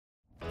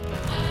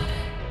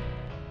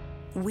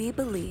We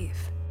believe.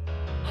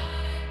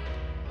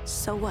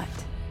 So what?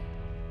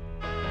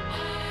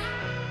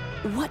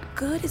 What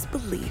good is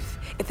belief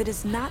if it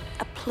is not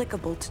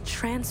applicable to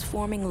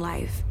transforming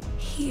life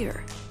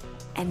here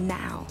and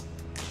now?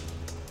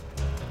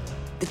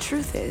 The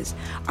truth is,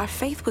 our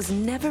faith was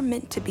never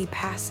meant to be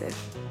passive.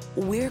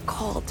 We're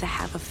called to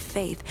have a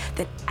faith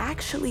that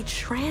actually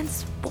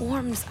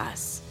transforms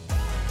us.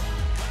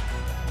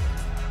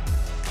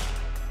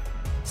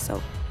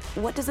 So,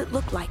 what does it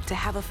look like to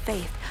have a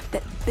faith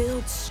that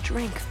builds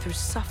strength through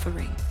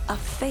suffering? A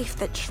faith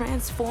that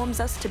transforms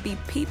us to be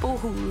people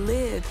who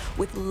live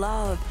with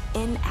love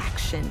in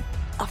action.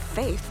 A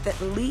faith that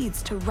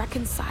leads to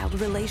reconciled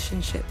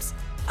relationships.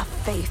 A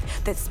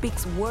faith that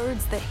speaks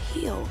words that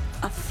heal.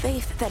 A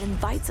faith that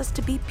invites us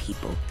to be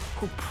people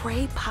who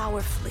pray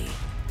powerfully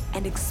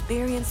and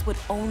experience what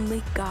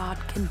only God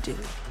can do.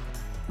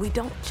 We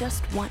don't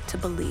just want to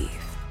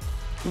believe.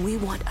 We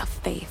want a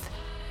faith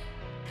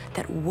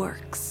that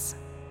works.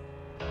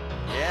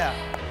 Yeah,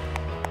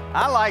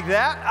 I like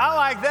that. I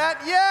like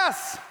that.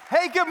 Yes.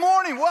 Hey, good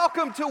morning.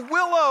 Welcome to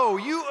Willow.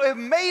 You have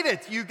made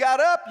it. You got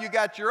up, you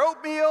got your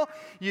oatmeal,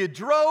 you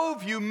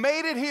drove, you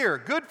made it here.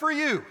 Good for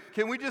you.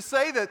 Can we just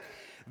say that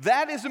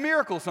that is a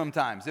miracle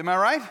sometimes? Am I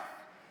right?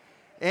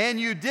 And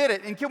you did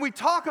it. And can we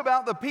talk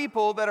about the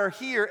people that are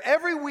here?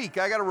 Every week,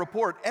 I got a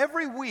report.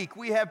 Every week,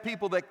 we have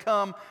people that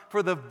come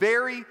for the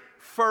very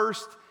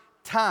first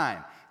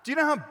time. Do you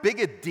know how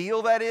big a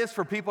deal that is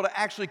for people to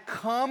actually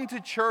come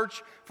to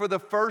church for the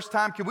first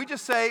time? Can we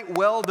just say,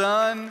 well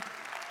done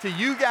to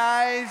you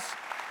guys?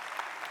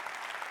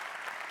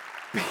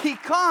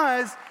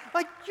 Because,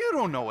 you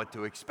don't know what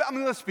to expect. I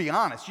mean, let's be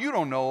honest. You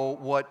don't know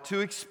what to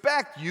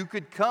expect. You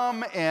could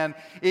come and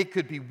it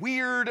could be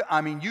weird.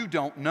 I mean, you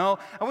don't know.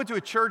 I went to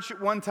a church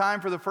one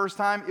time for the first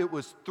time. It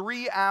was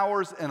 3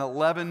 hours and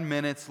 11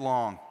 minutes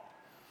long.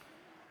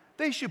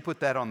 They should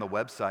put that on the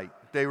website.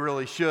 They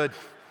really should.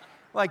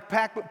 Like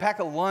pack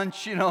a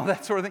lunch,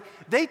 that sort of thing.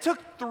 They took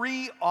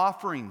 3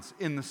 offerings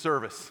in the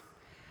service.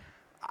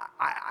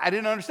 I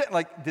didn't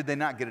understand. Did they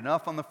not get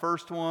enough on the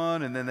first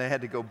one, and then they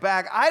had to go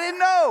back? I didn't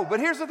know. But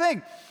here's the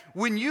thing.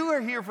 When you are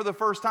here for the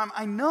first time,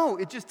 I know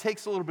it just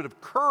takes a little bit of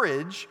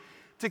courage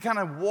to kind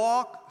of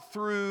walk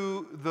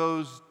through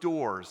those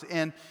doors.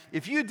 And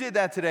if you did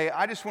that today,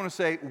 I just want to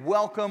say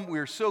welcome.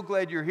 We're so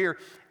glad you're here.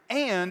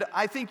 And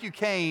I think you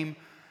came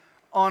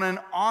on an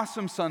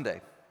awesome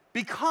Sunday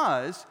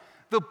because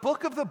the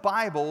book of the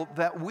Bible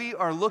that we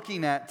are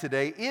looking at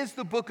today is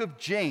the book of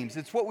James.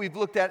 It's what we've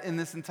looked at in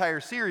this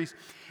entire series.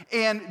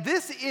 And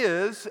this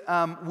is,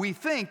 we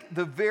think,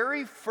 the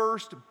very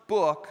first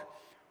book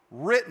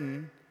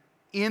written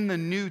in the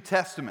New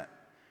Testament.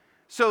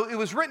 So it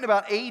was written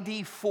about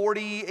AD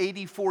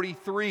 40, AD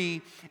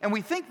 43, and we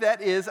think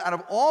that is, out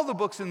of all the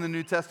books in the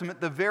New Testament,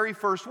 the very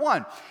first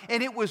one.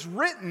 And it was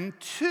written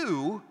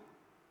to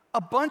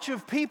a bunch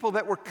of people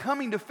that were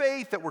coming to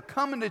faith, that were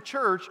coming to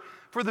church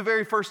for the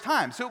very first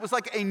time. So it was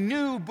like a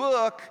new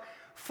book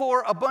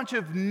for a bunch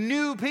of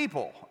new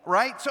people,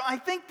 right? So I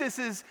think this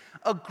is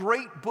a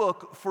great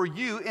book for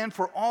you and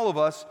for all of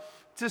us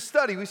to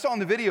study. We saw in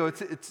the video,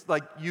 it's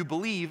like you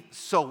believe,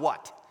 so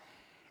what?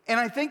 And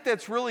I think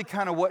that's really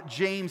kind of what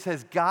James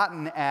has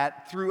gotten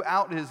at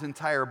throughout his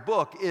entire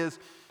book is,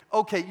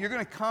 okay, you're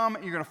going to come,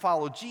 you're going to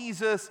follow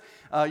Jesus,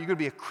 you're going to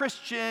be a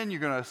Christian,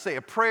 you're going to say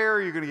a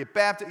prayer, you're going to get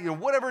baptized,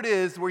 whatever it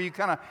is where you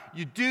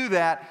do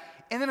that.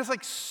 And then it's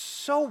like,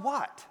 so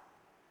what?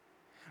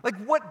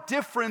 What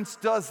difference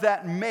does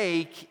that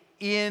make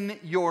in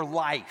your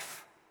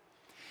life?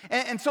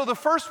 And so the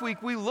first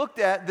week we looked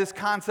at this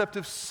concept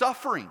of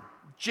suffering.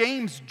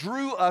 James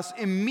drew us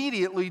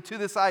immediately to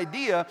this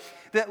idea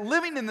that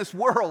living in this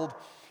world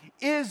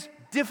is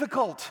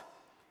difficult.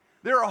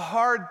 There are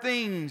hard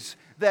things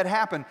that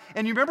happen.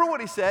 And you remember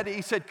what he said?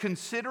 He said,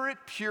 consider it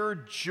pure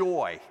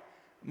joy,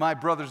 my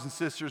brothers and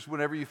sisters,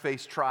 whenever you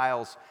face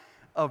trials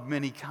of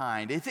many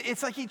kind.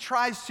 It's like he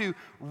tries to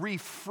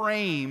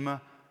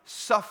reframe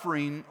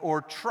suffering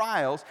or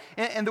trials.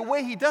 And the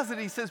way he does it,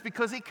 he says,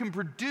 because it can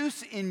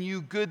produce in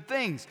you good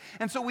things.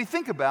 And so we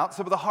think about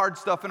some of the hard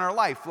stuff in our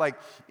life, like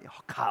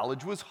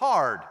college was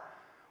hard.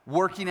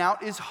 Working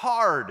out is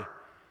hard.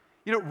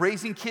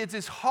 Raising kids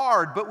is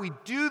hard, but we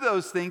do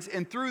those things,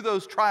 and through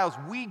those trials,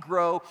 we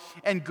grow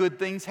and good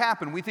things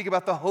happen. We think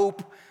about the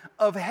hope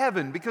of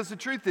heaven, because the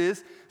truth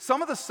is,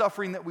 some of the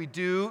suffering that we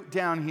do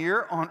down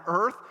here on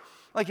earth,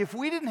 if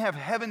we didn't have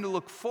heaven to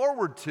look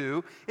forward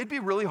to, it'd be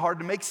really hard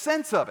to make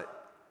sense of it.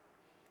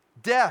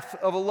 Death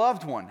of a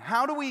loved one.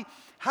 How do we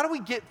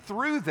get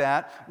through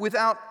that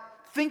without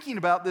thinking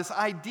about this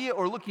idea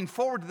or looking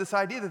forward to this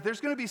idea that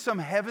there's going to be some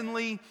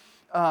heavenly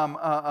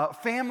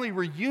family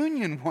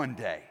reunion one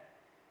day?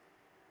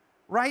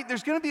 Right?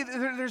 There's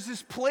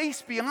this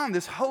place beyond,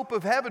 this hope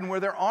of heaven where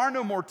there are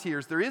no more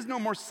tears, there is no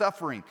more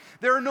suffering,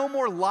 there are no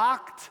more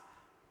locked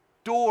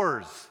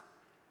doors,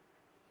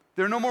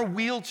 there are no more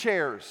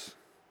wheelchairs.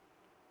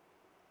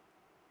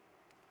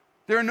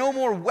 There are no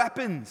more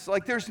weapons.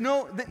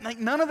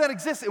 None of that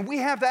exists. And we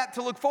have that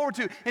to look forward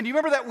to. And do you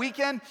remember that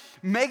weekend?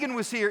 Megan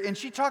was here and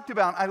she talked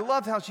about, I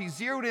loved how she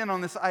zeroed in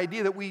on this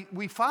idea that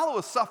we follow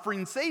a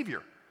suffering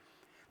Savior.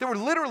 That we're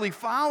literally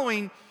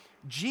following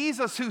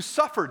Jesus who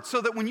suffered,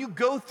 so that when you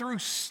go through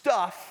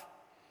stuff,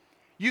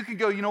 you can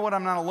go, you know what,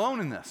 I'm not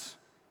alone in this.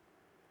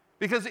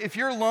 Because if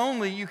you're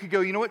lonely, you could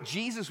go, you know what,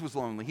 Jesus was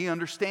lonely. He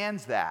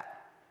understands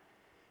that.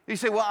 You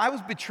say, well, I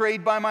was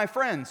betrayed by my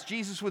friends.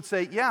 Jesus would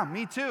say, yeah,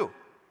 me too.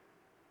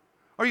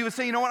 Or you would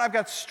say, you know what, I've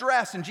got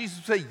stress. And Jesus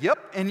would say,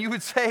 yep. And you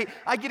would say,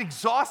 I get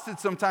exhausted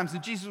sometimes.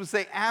 And Jesus would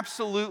say,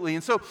 absolutely.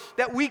 And so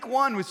that week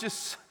one was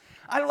just,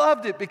 I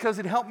loved it because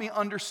it helped me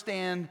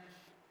understand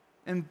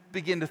and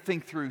begin to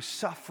think through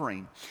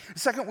suffering. The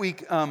second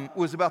week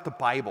was about the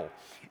Bible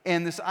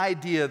and this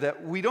idea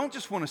that we don't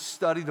just want to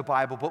study the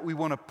Bible, but we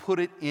want to put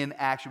it in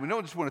action. We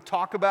don't just want to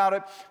talk about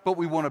it, but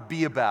we want to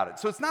be about it.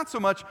 So it's not so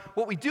much,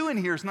 what we do in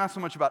here is not so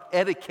much about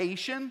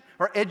education.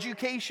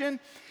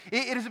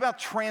 It is about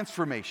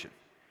transformation.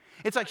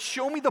 It's like,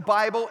 show me the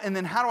Bible, and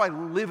then how do I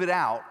live it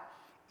out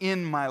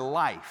in my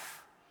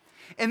life?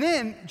 And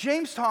then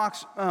James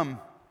talks,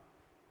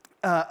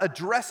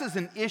 addresses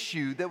an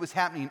issue that was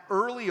happening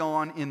early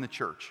on in the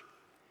church.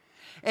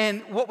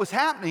 And what was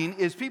happening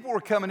is people were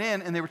coming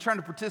in and they were trying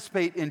to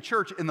participate in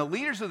church. And the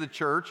leaders of the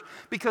church,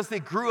 because they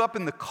grew up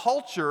in the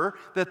culture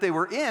that they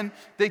were in,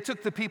 they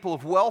took the people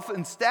of wealth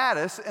and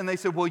status and they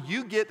said, well,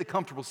 you get the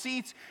comfortable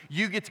seats,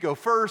 you get to go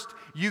first,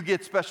 you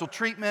get special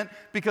treatment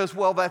because,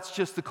 well, that's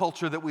just the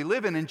culture that we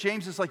live in. And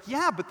James is like,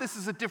 yeah, but this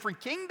is a different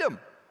kingdom.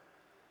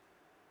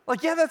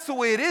 Like, yeah, that's the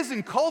way it is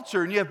in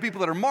culture, and you have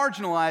people that are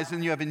marginalized,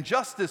 and you have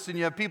injustice, and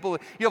you have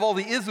all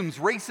the isms,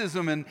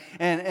 racism,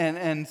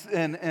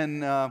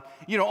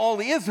 and all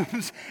the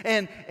isms,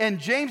 and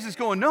James is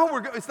going, no,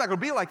 it's not going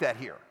to be like that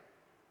here.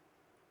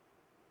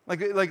 Like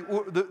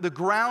the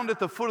ground at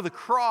the foot of the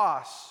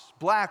cross,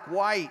 black,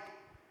 white,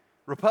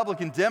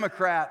 Republican,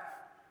 Democrat,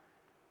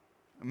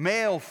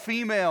 male,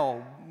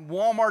 female,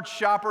 Walmart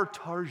shopper,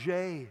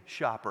 Target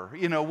shopper,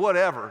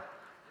 whatever.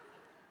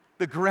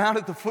 The ground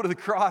at the foot of the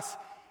cross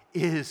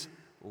is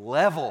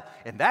level.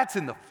 And that's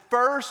in the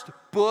first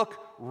book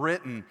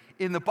written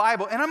in the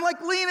Bible. And I'm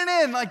like leaning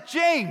in, like,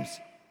 James,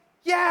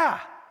 yeah,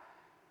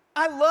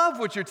 I love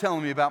what you're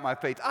telling me about my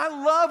faith. I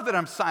love that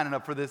I'm signing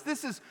up for this.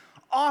 This is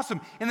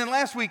awesome. And then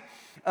last week,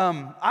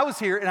 I was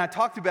here and I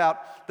talked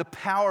about the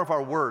power of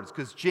our words,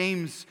 because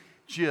James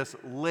just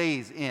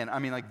lays in,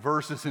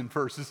 verses and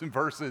verses and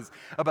verses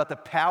about the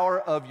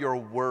power of your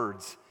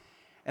words.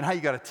 And how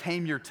you got to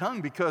tame your tongue,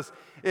 because,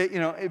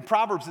 in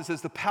Proverbs it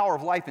says the power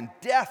of life and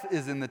death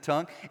is in the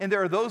tongue. And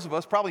there are those of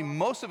us, probably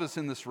most of us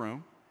in this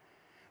room,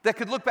 that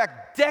could look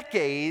back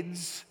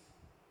decades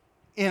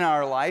in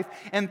our life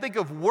and think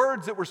of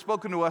words that were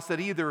spoken to us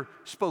that either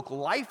spoke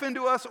life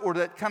into us or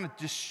that kind of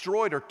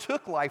destroyed or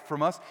took life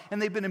from us.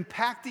 And they've been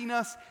impacting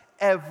us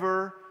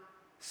ever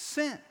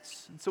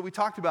since. And so we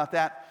talked about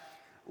that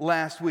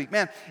last week.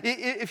 Man,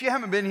 if you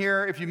haven't been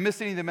here, if you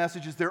missed any of the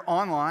messages, they're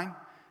online.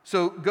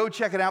 So go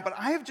check it out. But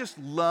I have just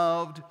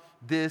loved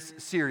this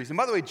series. And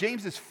by the way,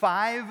 James is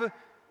 5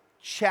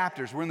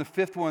 chapters. We're in the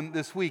 5th one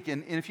this week.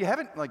 And if you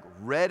haven't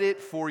read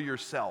it for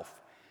yourself,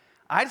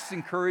 I just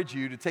encourage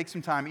you to take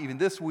some time, even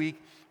this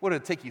week. What,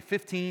 it'll take you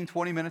 15,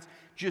 20 minutes.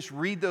 Just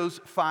read those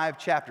 5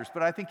 chapters.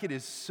 But I think it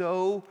is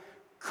so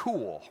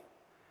cool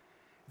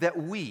that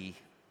we,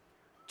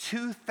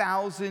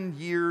 2,000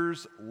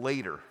 years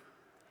later,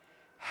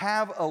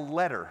 have a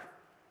letter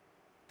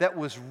that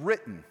was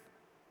written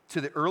to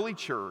the early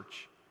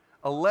church,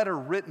 a letter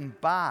written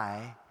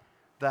by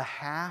the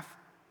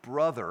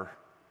half-brother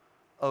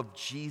of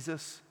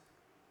Jesus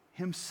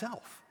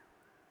himself.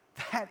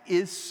 That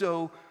is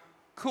so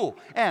cool.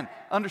 And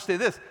understand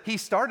this, he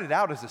started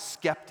out as a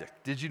skeptic.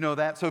 Did you know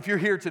that? So if you're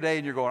here today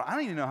and you're going, I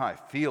don't even know how I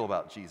feel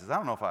about Jesus. I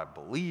don't know if I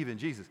believe in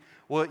Jesus.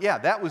 Well, yeah,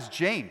 that was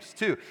James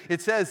too.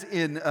 It says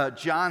in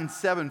John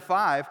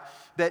 7:5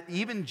 that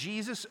even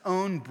Jesus'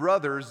 own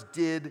brothers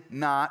did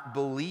not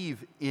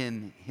believe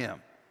in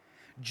him.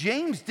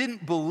 James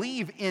didn't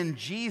believe in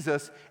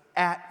Jesus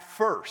at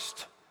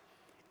first.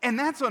 And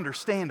that's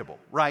understandable,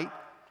 right?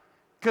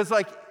 Because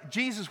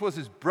Jesus was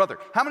his brother.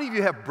 How many of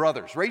you have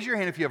brothers? Raise your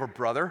hand if you have a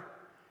brother.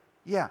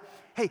 Yeah.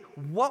 Hey,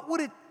 what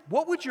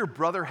would your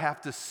brother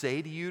have to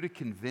say to you to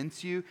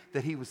convince you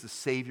that he was the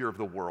Savior of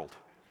the world?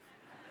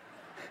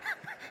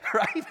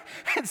 Right?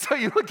 And so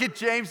you look at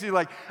James and you're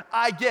like,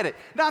 I get it.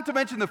 Not to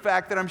mention the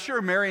fact that I'm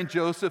sure Mary and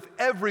Joseph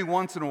every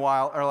once in a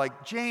while are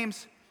like,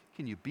 James,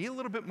 can you be a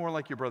little bit more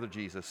like your brother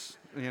Jesus,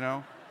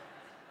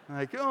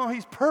 Like, oh,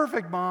 he's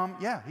perfect, Mom.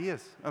 Yeah, he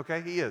is.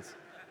 Okay, he is.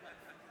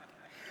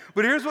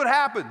 But here's what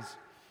happens.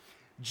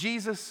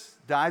 Jesus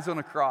dies on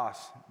a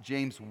cross.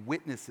 James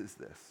witnesses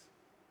this.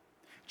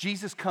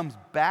 Jesus comes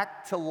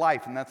back to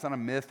life, and that's not a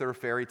myth or a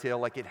fairy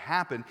tale. It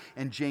happened,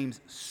 and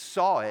James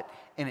saw it,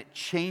 and it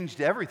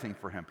changed everything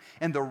for him.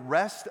 And the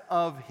rest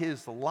of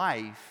his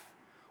life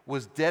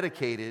was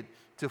dedicated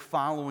to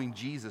following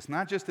Jesus,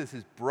 not just as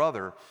his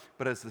brother,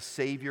 but as the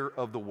Savior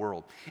of the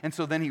world. And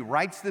so then he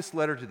writes this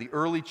letter to the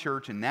early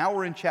church, and now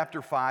we're in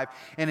chapter 5,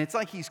 and it's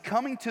like he's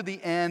coming to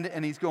the end,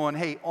 and he's going,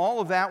 hey, all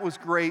of that was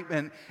great,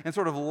 and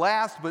sort of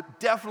last, but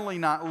definitely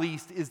not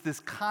least, is this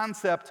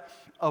concept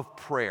of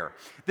prayer.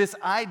 This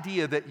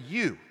idea that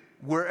you,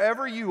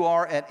 wherever you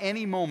are at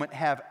any moment,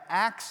 have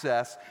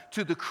access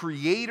to the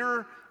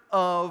creator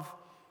of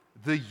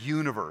the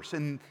universe.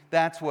 And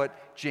that's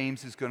what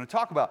James is going to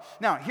talk about.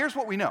 Now, here's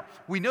what we know.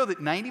 We know that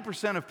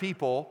 90% of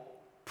people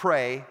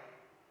pray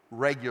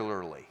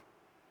regularly.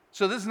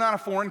 So this is not a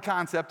foreign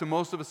concept to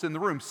most of us in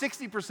the room.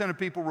 60% of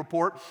people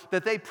report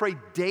that they pray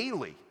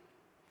daily.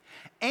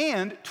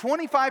 And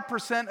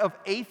 25% of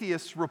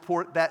atheists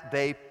report that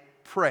they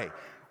pray.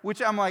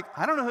 Which I'm like,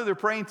 I don't know who they're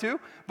praying to,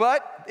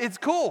 but it's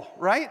cool,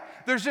 right?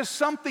 There's just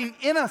something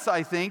in us,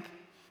 I think,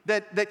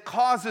 that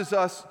causes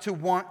us to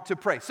want to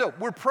pray. So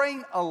we're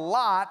praying a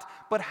lot,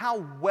 but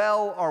how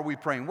well are we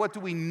praying? What do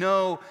we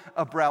know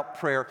about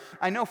prayer?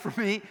 I know for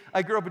me,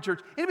 I grew up in church.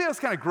 Anybody else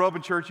kind of grow up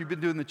in church? You've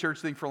been doing the church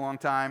thing for a long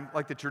time,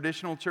 like the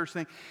traditional church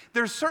thing.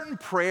 There's certain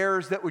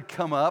prayers that would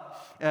come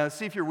up.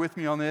 See if you're with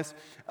me on this.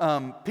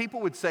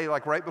 People would say,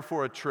 like right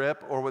before a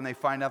trip or when they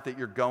find out that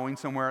you're going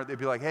somewhere, they'd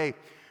be like, hey,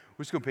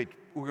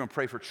 we're going to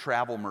pray for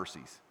travel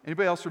mercies.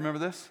 Anybody else remember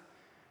this?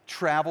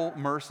 Travel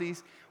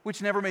mercies,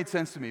 which never made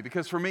sense to me,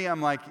 because for me,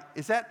 I'm like,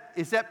 is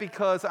that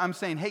because I'm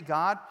saying, hey,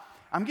 God,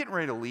 I'm getting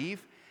ready to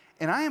leave,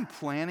 and I am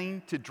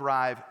planning to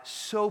drive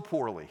so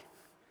poorly,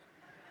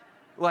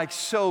 like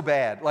so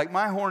bad. Like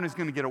my horn is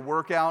going to get a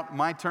workout,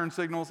 my turn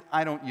signals,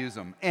 I don't use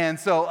them. And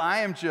so I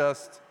am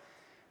just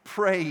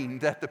praying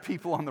that the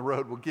people on the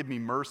road will give me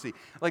mercy.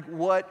 Like,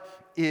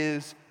 what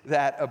is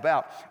that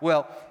about?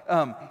 Well,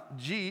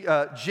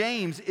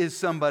 James is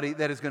somebody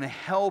that is going to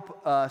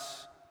help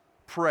us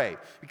pray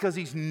because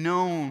he's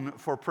known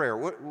for prayer.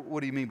 What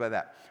do you mean by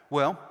that?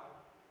 Well,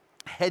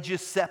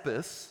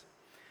 Hegesippus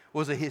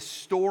was a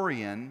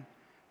historian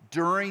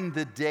during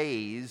the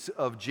days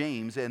of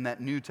James and that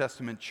New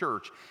Testament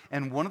church.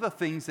 And one of the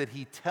things that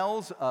he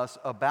tells us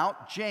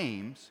about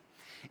James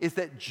is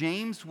that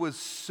James was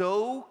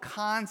so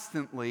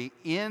constantly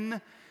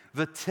in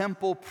the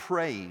temple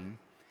praying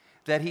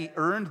that he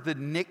earned the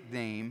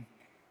nickname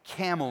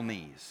Camel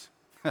Knees.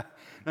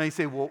 Now you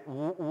say, well,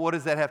 what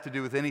does that have to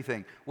do with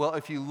anything? Well,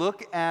 if you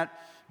look at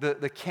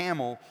the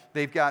camel,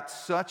 they've got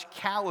such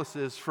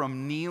calluses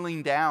from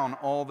kneeling down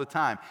all the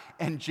time.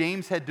 And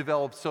James had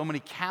developed so many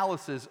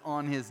calluses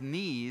on his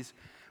knees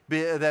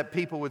that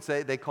people would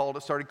say,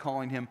 started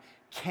calling him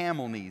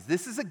Camel Knees.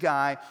 This is a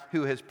guy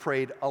who has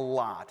prayed a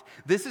lot.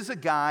 This is a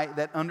guy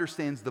that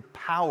understands the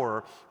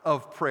power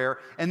of prayer.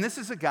 And this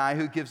is a guy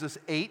who gives us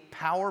 8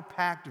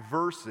 power-packed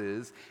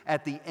verses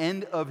at the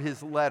end of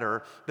his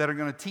letter that are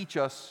going to teach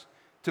us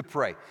to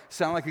pray.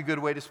 Sound like a good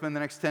way to spend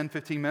the next 10,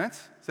 15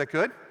 minutes? Is that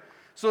good?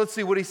 So let's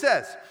see what he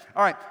says.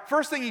 All right,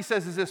 first thing he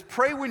says is this: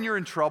 pray when you're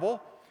in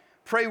trouble.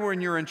 Pray when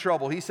you're in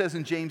trouble. He says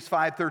in James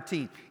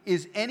 5:13,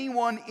 is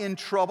anyone in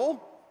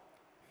trouble?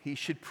 He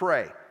should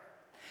pray.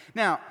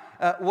 Now,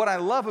 what I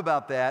love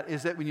about that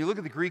is that when you look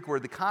at the Greek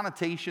word, the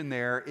connotation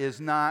there is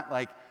not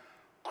like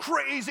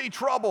crazy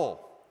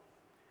trouble.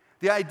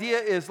 The idea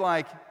is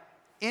like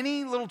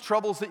any little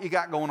troubles that you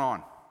got going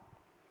on.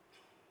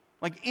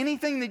 Like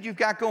anything that you've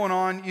got going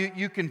on,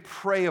 you can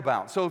pray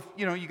about. So if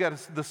you got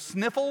the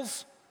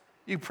sniffles,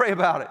 you pray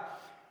about it.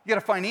 You got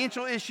a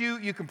financial issue,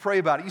 you can pray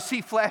about it. You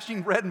see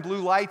flashing red and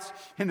blue lights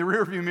in the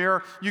rearview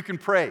mirror, you can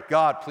pray.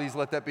 God, please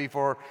let that be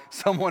for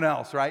someone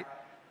else, right?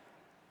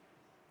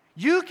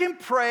 You can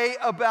pray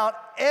about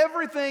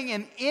everything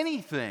and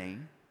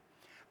anything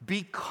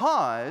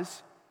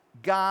because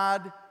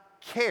God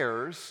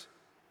cares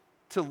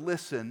to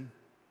listen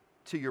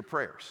to your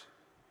prayers.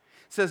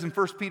 It says in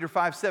 1 Peter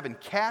 5:7,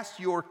 cast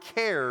your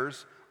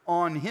cares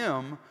on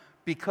him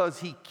because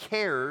he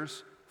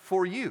cares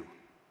for you.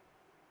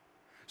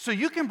 So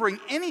you can bring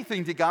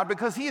anything to God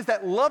because he is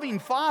that loving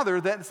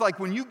father that it's like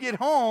when you get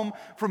home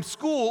from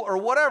school or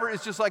whatever,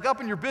 it's just like up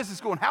in your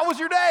business going, how was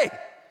your day?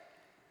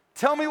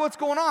 Tell me what's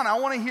going on. I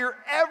want to hear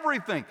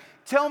everything.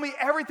 Tell me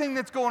everything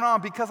that's going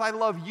on because I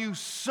love you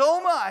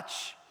so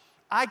much.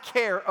 I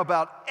care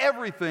about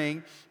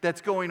everything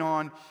that's going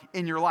on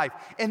in your life.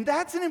 And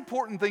that's an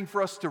important thing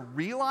for us to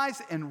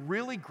realize and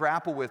really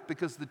grapple with,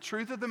 because the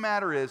truth of the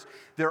matter is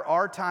there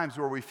are times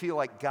where we feel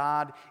like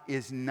God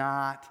is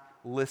not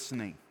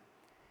listening.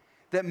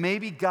 That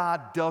maybe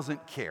God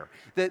doesn't care.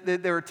 That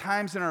there are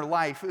times in our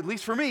life, at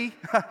least for me,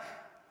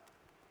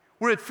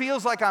 where it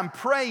feels like I'm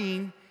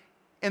praying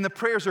and the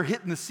prayers are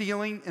hitting the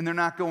ceiling and they're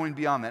not going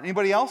beyond that.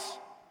 Anybody else?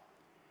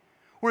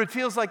 Where it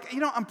feels like,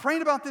 I'm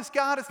praying about this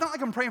God. It's not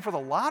like I'm praying for the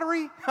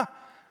lottery.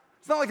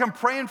 It's not like I'm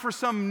praying for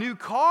some new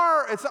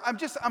car.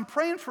 I'm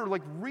praying for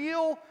like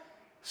real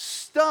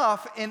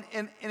stuff, and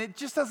it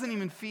just doesn't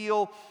even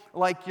feel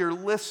like you're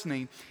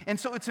listening. And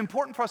so it's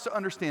important for us to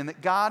understand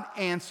that God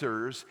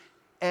answers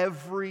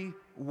every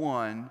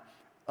one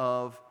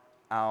of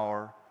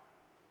our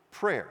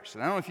prayers.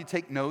 And I don't know if you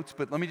take notes,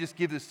 but let me just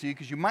give this to you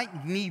because you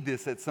might need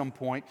this at some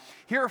point.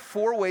 Here are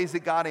 4 ways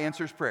that God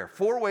answers prayer.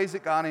 4 ways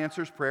that God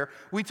answers prayer.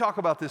 We talk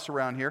about this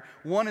around here.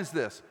 One is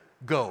this: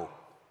 go.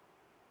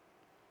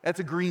 That's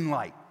a green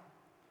light.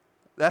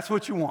 That's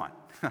what you want.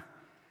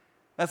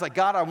 That's like,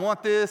 God, I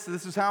want this.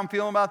 This is how I'm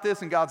feeling about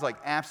this. And God's like,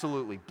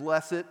 absolutely.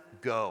 Bless it.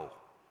 Go.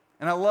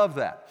 And I love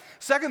that.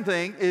 Second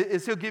thing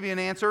is he'll give you an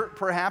answer,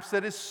 perhaps,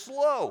 that is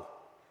slow.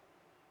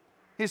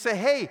 He'll say,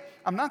 hey,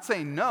 I'm not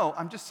saying no.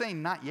 I'm just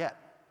saying not yet.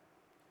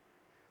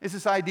 It's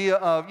this idea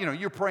of,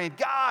 you're praying,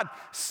 God,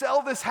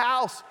 sell this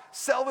house.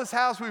 Sell this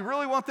house. We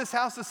really want this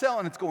house to sell.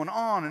 And it's going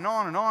on and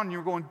on and on. And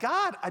you're going,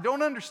 God, I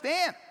don't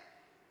understand.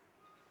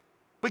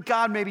 But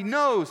God maybe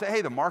knows that,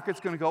 hey, the market's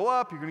going to go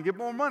up, you're going to get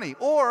more money.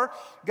 Or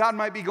God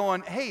might be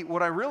going, hey,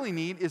 what I really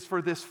need is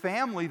for this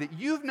family that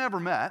you've never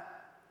met.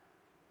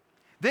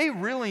 I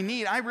really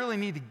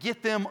need to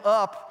get them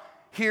up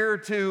here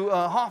to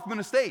Hoffman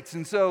Estates.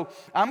 And so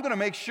I'm going to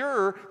make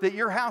sure that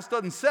your house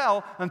doesn't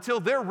sell until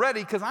they're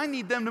ready because I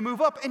need them to move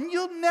up. And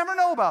you'll never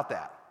know about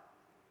that.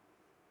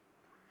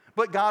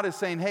 But God is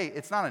saying, hey,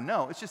 it's not a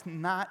no, it's just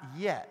not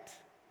yet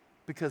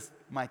because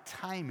my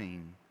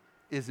timing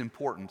is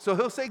important. So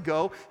he'll say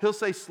go, he'll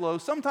say slow.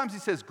 Sometimes he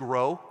says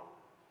grow.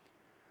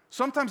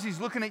 Sometimes he's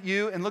looking at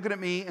you and looking at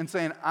me and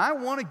saying, I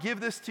want to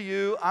give this to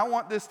you. I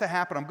want this to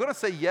happen. I'm going to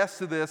say yes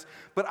to this,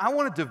 but I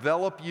want to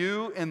develop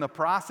you in the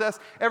process.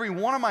 Every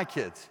one of my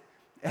kids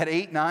at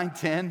 8, 9,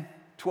 10,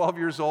 12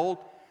 years old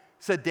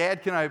said,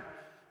 Dad, can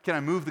I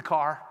move the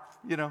car?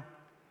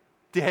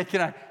 Dad,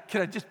 can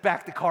I just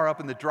back the car up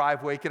in the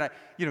driveway? Can I,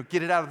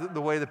 get it out of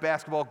the way of the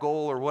basketball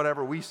goal or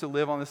whatever? We used to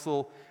live on this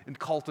little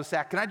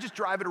cul-de-sac. Can I just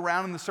drive it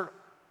around in the circle?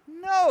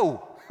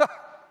 No.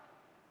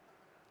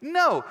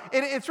 No.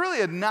 And it's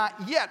really a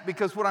not yet,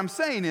 because what I'm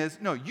saying is,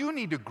 no, you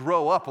need to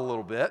grow up a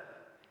little bit,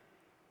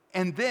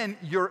 and then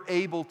you're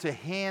able to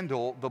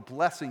handle the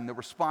blessing, the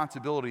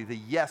responsibility, the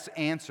yes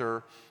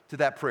answer to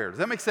that prayer. Does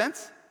that make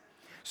sense?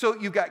 So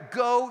you've got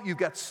go, you've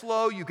got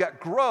slow, you've got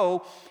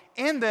grow,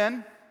 and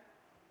then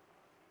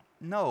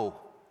no,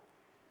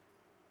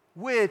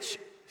 which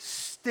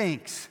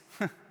stinks,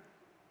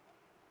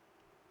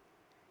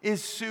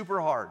 is super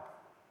hard.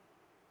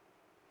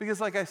 Because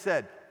like I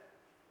said,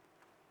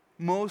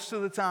 most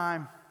of the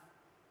time,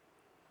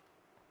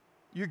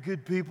 you're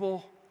good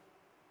people,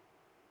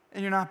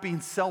 and you're not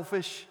being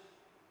selfish.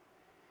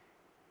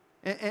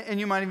 And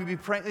you might even be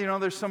praying,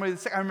 there's somebody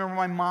that's sick. I remember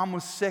my mom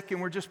was sick,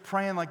 and we're just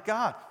praying like,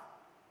 God.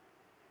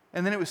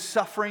 And then it was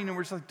suffering, and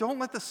we're just like, don't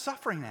let the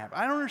suffering happen.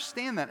 I don't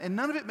understand that. And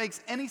none of it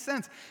makes any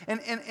sense.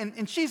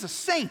 And she's a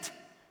saint.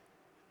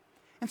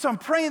 And so I'm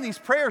praying these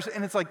prayers,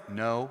 and it's like,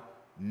 no,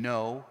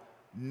 no,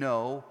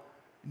 no,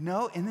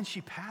 no. And then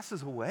she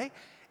passes away,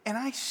 and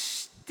I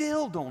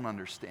still don't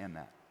understand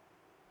that.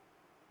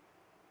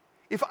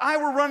 If I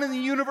were running the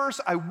universe,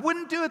 I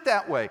wouldn't do it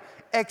that way.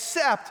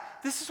 Except,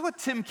 this is what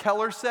Tim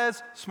Keller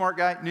says, smart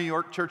guy, New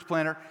York church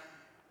planter.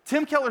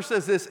 Tim Keller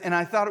says this, and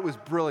I thought it was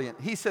brilliant.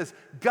 He says,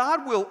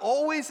 God will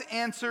always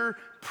answer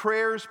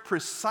prayers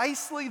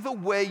precisely the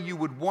way you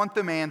would want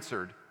them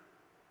answered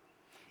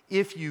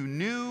if you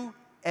knew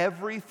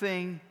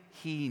everything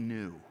he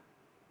knew.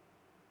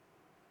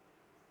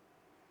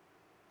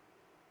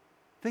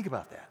 Think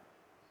about that.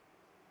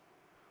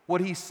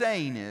 What he's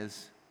saying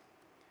is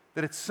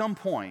that at some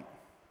point,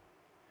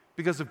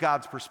 because of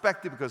God's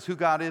perspective, because who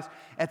God is,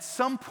 at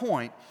some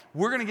point,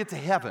 we're going to get to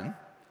heaven,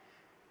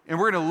 and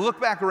we're going to look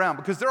back around,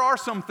 because there are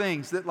some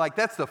things that, like,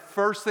 that's the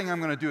first thing I'm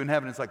going to do in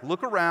heaven. It's like,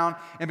 look around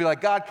and be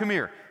like, God, come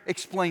here,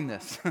 explain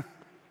this.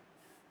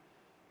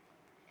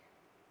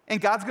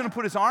 And God's going to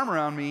put his arm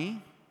around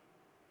me,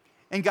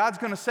 and God's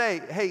going to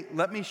say, hey,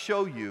 let me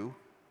show you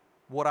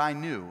what I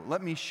knew.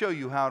 Let me show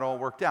you how it all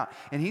worked out.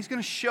 And he's going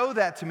to show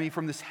that to me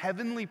from this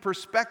heavenly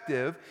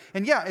perspective.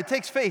 And yeah, it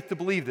takes faith to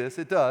believe this.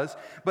 It does.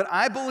 But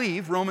I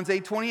believe, Romans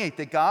 8:28,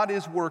 that God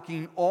is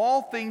working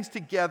all things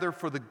together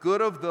for the good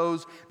of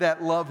those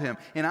that love him.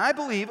 And I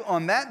believe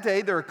on that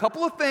day, there are a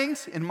couple of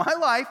things in my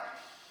life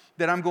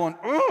that I'm going,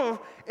 oh,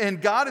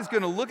 and God is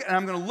going to look, and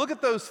I'm going to look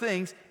at those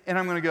things, and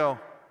I'm going to go,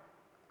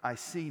 I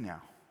see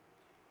now.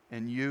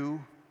 And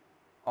you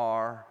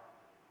are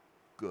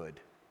good.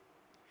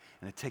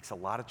 And it takes a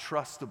lot of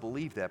trust to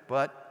believe that,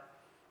 but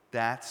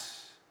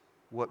that's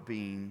what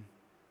being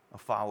a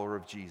follower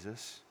of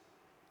Jesus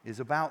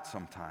is about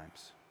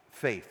sometimes,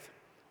 faith.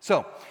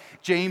 So,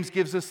 James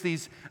gives us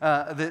this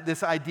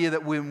idea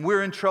that when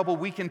we're in trouble,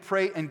 we can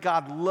pray, and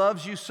God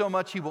loves you so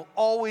much, he will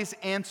always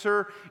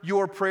answer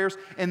your prayers.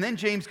 And then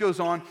James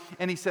goes on,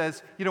 and he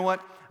says, you know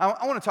what?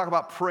 I want to talk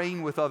about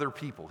praying with other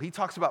people. He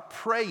talks about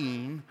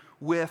praying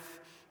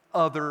with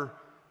other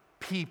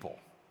people.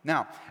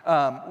 Now,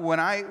 when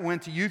I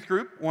went to youth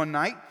group one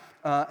night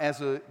as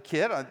a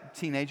kid, a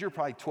teenager,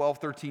 probably 12,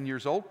 13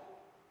 years old,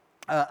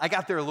 I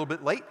got there a little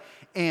bit late,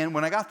 and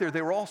when I got there,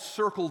 they were all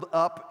circled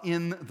up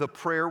in the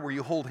prayer where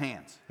you hold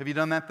hands. Have you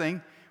done that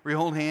thing? Where you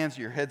hold hands,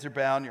 your heads are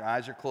bowed, and your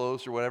eyes are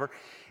closed or whatever.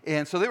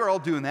 And so they were all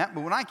doing that,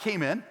 but when I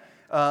came in,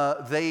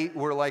 they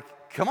were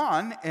like come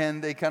on.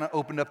 And they kind of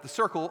opened up the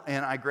circle,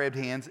 and I grabbed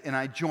hands, and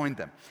I joined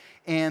them.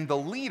 And the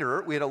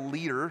leader, we had a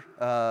leader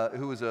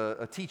who was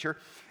a teacher.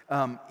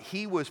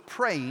 He was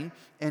praying,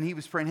 and he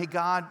was praying, hey,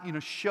 God,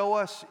 show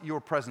us your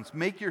presence.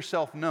 Make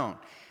yourself known.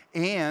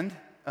 And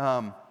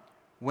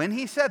when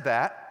he said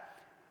that,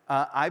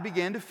 I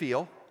began to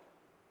feel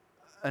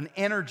an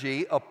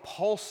energy, a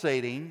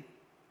pulsating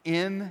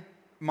in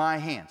my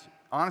hands.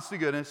 Honest to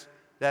goodness,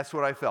 that's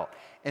what I felt.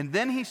 And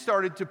then he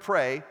started to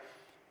pray,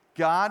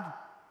 God,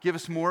 give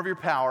us more of your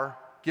power.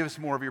 Give us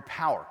more of your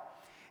power.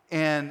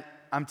 And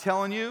I'm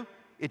telling you,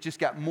 it just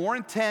got more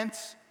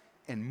intense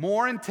and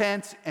more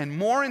intense and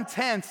more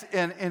intense.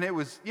 And it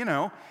was,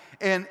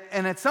 and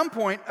at some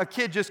point, a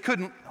kid just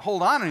couldn't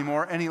hold on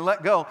anymore, and he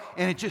let go,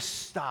 and it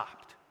just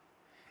stopped.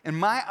 And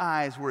my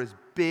eyes were as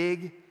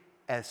big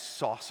as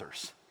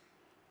saucers.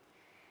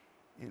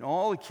 And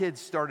all the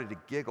kids started to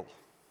giggle.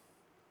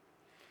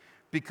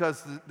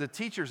 Because the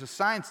teacher's a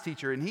science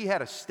teacher, and he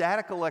had a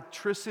static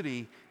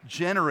electricity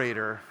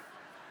generator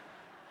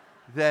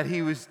that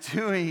he was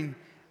doing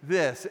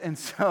this. And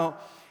so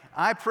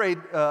I prayed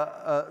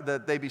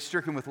that they be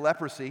stricken with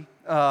leprosy.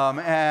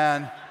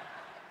 No,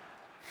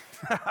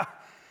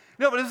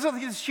 but this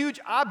is this huge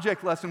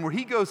object lesson where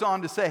he goes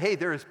on to say, hey,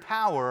 there is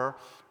power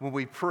when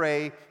we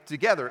pray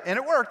together. And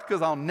it worked,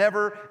 because I'll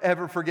never,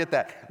 ever forget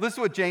that. Listen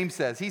to what James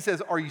says. He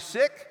says, are you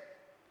sick?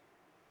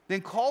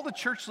 Then call the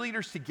church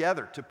leaders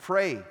together to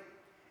pray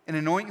and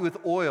anoint you with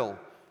oil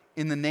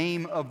in the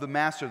name of the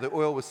master. The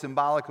oil was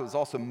symbolic. It was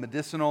also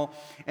medicinal.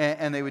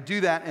 And they would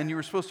do that. And you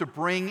were supposed to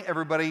bring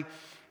everybody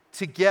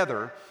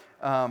together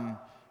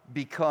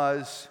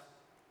because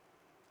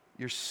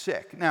you're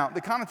sick. Now,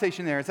 the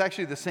connotation there is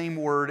actually the same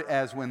word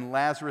as when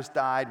Lazarus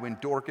died, when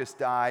Dorcas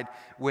died,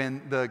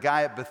 when the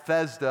guy at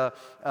Bethesda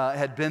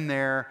had been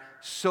there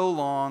so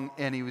long,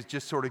 and he was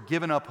just sort of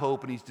giving up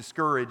hope, and he's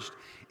discouraged.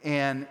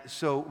 And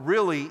so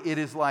really, it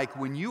is like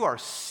when you are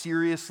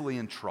seriously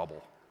in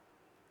trouble,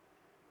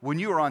 when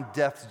you are on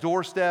death's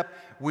doorstep,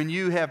 when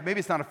you have, maybe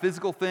it's not a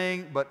physical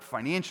thing, but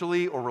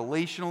financially or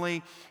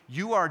relationally,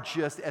 you are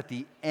just at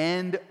the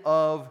end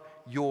of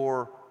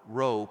your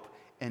rope.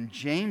 And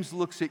James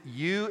looks at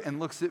you and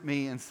looks at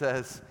me and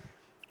says,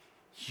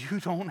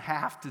 you don't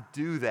have to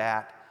do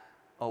that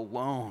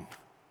alone.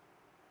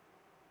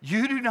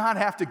 You do not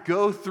have to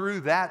go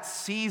through that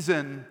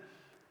season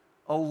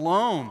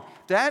alone.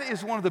 That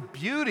is one of the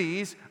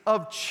beauties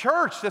of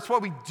church. That's why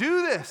we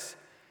do this.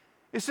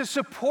 It's to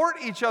support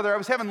each other. I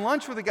was having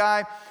lunch with a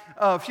guy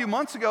a few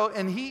months ago,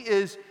 and he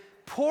is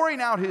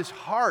pouring out his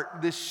heart,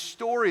 this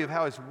story of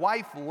how his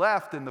wife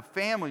left and the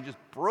family just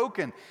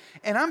broken.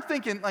 And I'm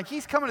thinking, like,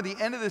 he's coming to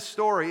the end of this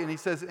story, and he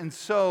says, and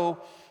so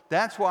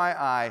that's why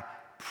I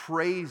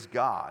praise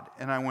God.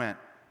 And I went,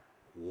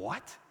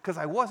 what? Because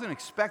I wasn't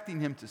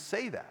expecting him to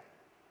say that.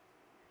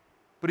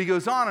 But he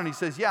goes on and he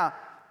says, yeah,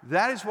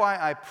 that is why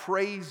I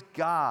praise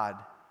God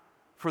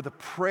for the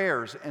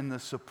prayers and the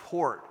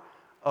support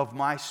of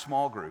my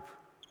small group.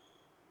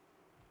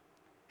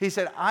 He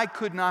said, I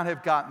could not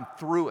have gotten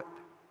through it.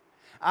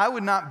 I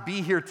would not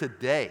be here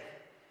today.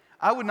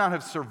 I would not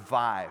have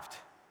survived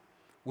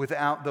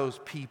without those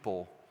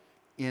people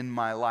in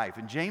my life.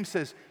 And James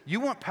says,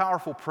 you want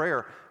powerful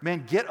prayer,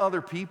 man, get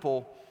other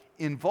people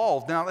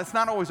involved. Now, that's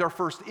not always our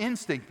first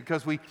instinct,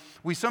 because we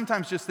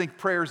sometimes just think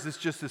prayer is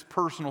just this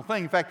personal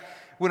thing. In fact,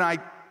 when I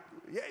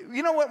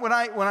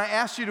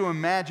asked you to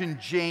imagine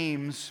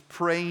James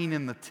praying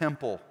in the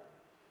temple,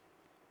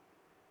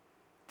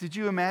 did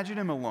you imagine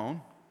him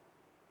alone?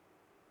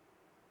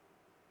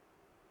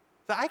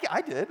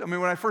 I did. I mean,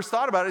 when I first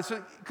thought about it,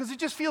 because it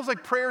just feels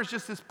like prayer is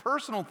just this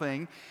personal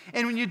thing.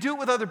 And when you do it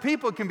with other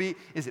people, it can be,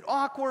 is it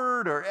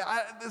awkward or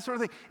this sort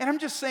of thing? And I'm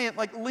just saying,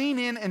 like, lean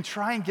in and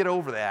try and get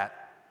over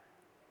that.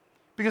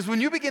 Because when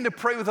you begin to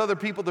pray with other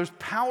people, there's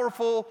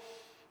powerful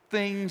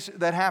things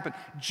that happen.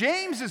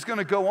 James is going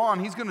to go on.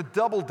 He's going to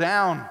double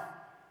down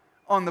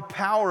on the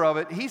power of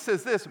it. He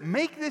says this,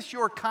 make this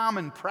your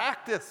common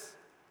practice.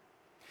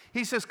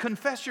 He says,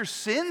 confess your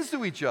sins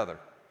to each other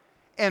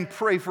and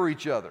pray for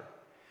each other,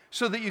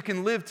 so that you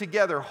can live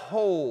together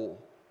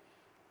whole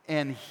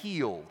and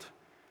healed.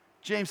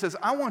 James says,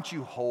 I want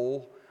you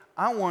whole.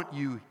 I want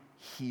you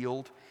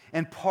healed.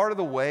 And part of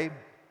the way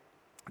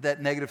that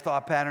negative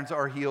thought patterns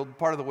are healed,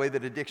 part of the way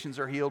that addictions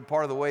are healed,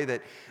 part of the way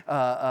that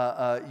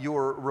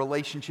your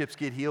relationships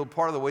get healed,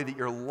 part of the way that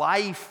your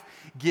life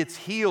gets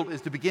healed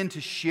is to begin to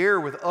share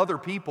with other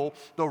people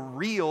the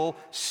real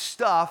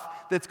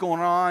stuff that's going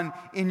on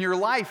in your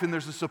life. And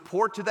there's a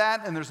support to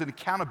that, and there's an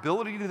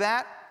accountability to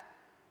that.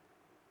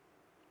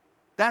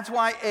 That's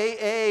why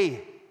AA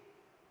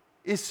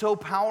is so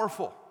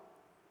powerful,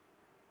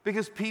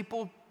 because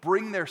people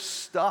bring their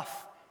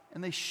stuff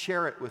and they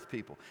share it with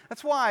people.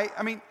 That's why,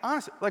 I mean,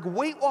 honestly, like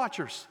Weight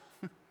Watchers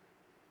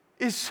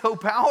is so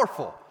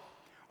powerful.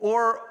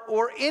 Or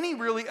any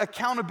really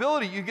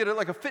accountability. You get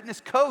like a fitness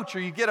coach, or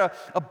you get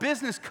a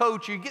business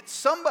coach, or you get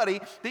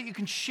somebody that you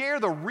can share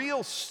the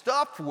real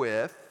stuff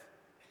with,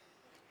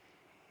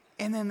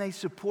 and then they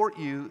support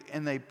you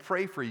and they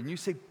pray for you. And you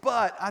say,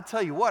 but I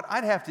tell you what,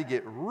 I'd have to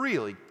get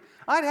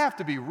I'd have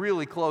to be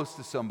really close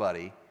to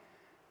somebody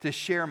to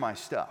share my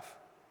stuff.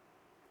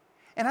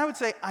 And I would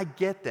say, I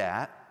get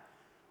that,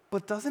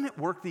 but doesn't it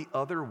work the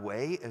other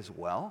way as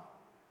well?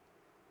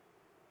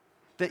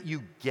 That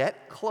you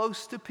get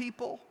close to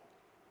people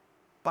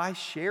by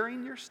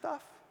sharing your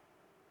stuff?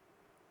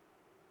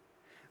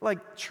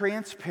 Like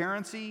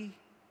transparency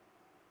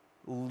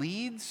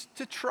leads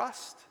to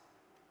trust,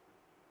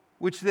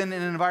 which then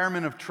in an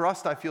environment of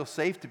trust, I feel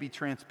safe to be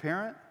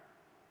transparent.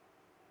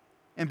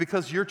 And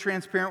because you're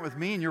transparent with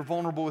me and you're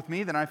vulnerable with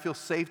me, then I feel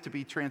safe to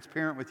be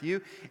transparent with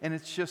you. And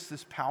it's just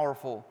this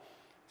powerful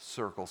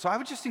circle. So I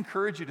would just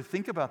encourage you to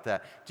think about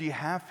that. Do you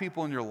have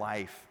people in your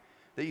life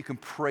that you can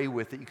pray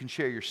with, that you can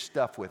share your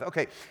stuff with?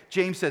 Okay,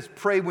 James says,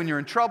 pray when you're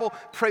in trouble,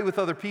 pray with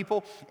other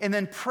people, and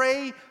then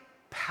pray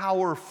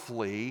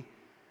powerfully.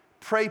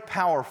 Pray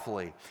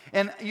powerfully.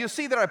 And you'll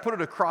see that I put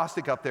an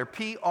acrostic up there,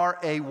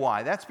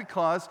 P-R-A-Y. That's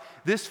because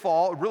this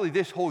fall, really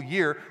this whole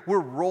year,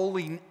 we're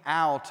rolling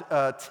out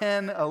a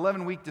 10,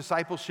 11-week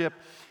discipleship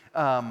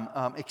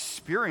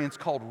experience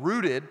called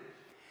Rooted.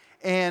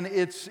 And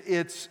it's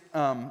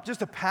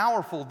just a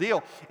powerful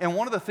deal. And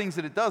one of the things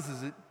that it does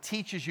is it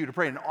teaches you to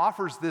pray and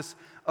offers this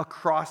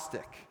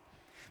acrostic.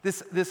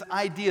 This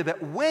idea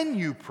that when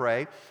you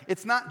pray,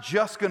 it's not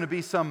just going to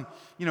be some,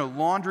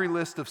 laundry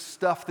list of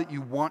stuff that you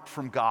want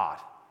from God.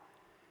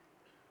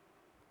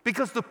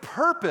 Because the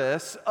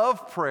purpose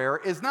of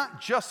prayer is not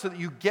just so that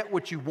you get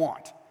what you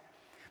want.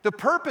 The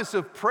purpose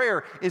of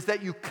prayer is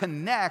that you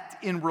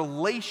connect in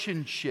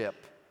relationship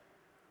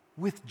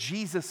with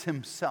Jesus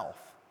himself.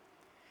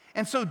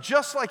 And so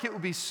just like it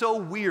would be so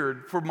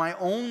weird for my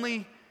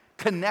only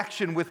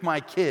connection with my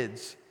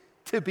kids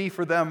to be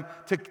for them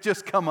to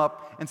just come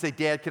up and say,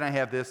 Dad, can I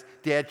have this?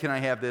 Dad, can I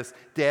have this?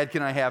 Dad,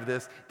 can I have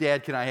this?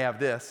 Dad, can I have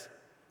this?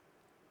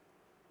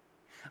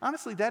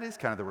 Honestly, that is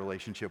kind of the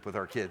relationship with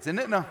our kids, isn't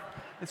it? No,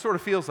 it sort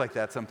of feels like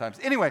that sometimes.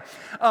 Anyway,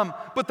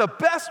 but the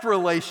best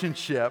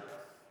relationship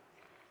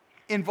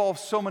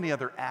involves so many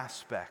other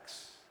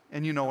aspects,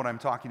 and you know what I'm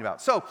talking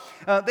about. So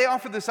they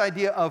offer this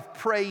idea of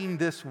praying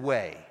this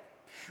way.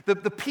 The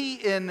P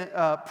in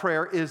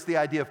prayer is the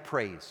idea of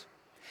praise.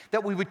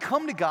 That we would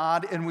come to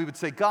God and we would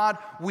say, God,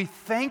 we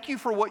thank you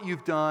for what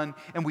you've done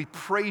and we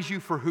praise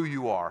you for who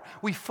you are.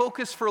 We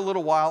focus for a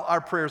little while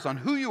our prayers on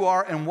who you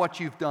are and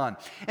what you've done.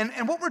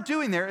 And what we're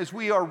doing there is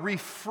we are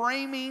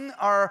reframing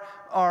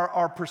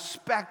our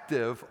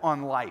perspective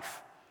on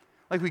life.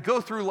 Like we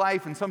go through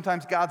life and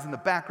sometimes God's in the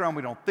background.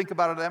 We don't think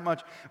about it that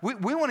much.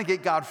 We want to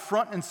get God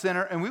front and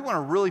center and we want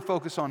to really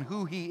focus on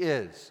who he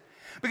is.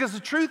 Because the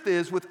truth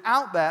is,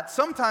 without that,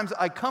 sometimes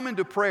I come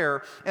into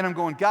prayer and I'm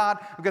going, God,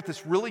 I've got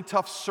this really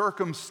tough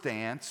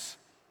circumstance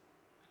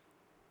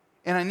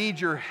and I need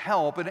your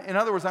help. And in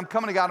other words, I'm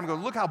coming to God and I'm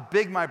going, look how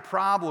big my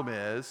problem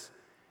is.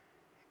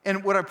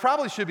 And what I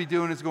probably should be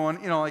doing is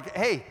going, like,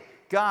 hey,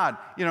 God,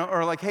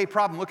 or like, hey,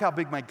 problem, look how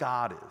big my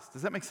God is.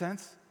 Does that make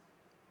sense?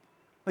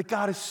 Like,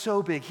 God is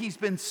so big. He's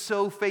been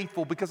so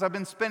faithful because I've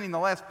been spending the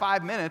last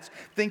 5 minutes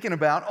thinking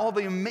about all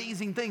the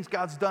amazing things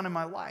God's done in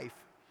my life.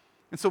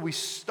 And so we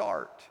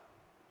start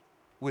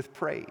with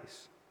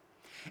praise.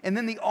 And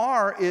then the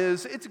R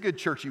is, it's a good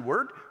churchy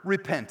word,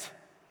 repent.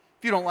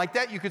 If you don't like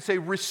that, you could say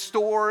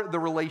restore the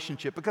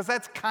relationship, because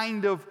that's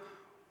kind of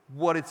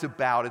what it's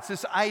about. It's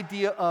this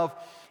idea of,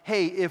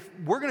 hey, if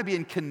we're going to be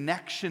in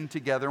connection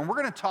together and we're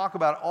going to talk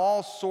about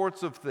all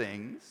sorts of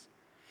things,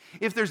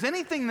 if there's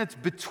anything that's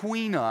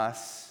between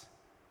us,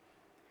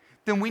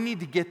 then we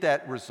need to get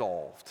that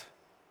resolved.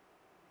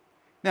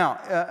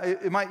 Now,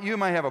 you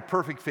might have a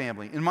perfect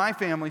family. In my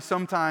family,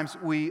 sometimes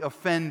we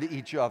offend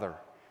each other.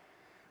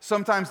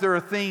 Sometimes there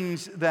are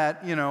things that,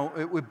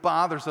 it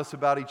bothers us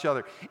about each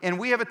other. And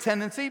we have a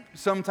tendency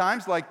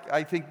sometimes, like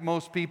I think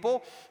most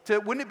people,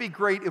 wouldn't it be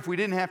great if we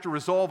didn't have to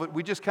resolve it?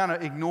 We just kind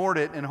of ignored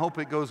it and hope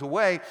it goes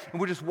away, and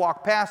we just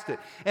walk past it.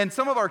 And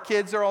some of our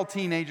kids, they're all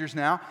teenagers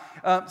now,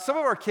 some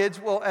of our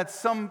kids will at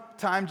some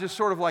time just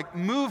sort of like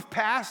move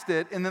past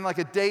it, and then like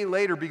a day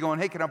later be going,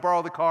 hey, can I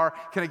borrow the car?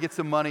 Can I get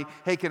some money?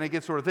 Hey, can I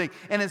get sort of thing?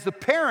 And as the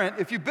parent,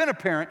 if you've been a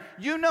parent,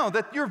 you know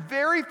that your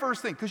very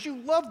first thing, because you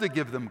love to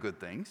give them good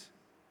things,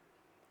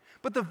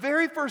 but the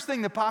very first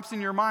thing that pops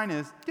in your mind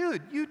is,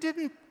 dude, you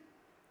didn't,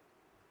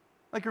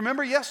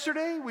 remember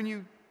yesterday when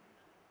you...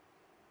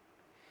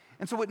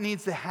 And so what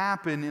needs to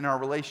happen in our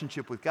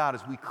relationship with God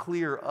is we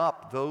clear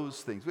up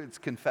those things. It's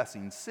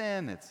confessing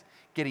sin, it's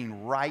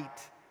getting right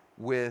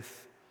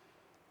with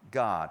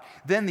God.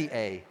 Then the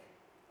A.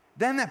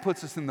 Then that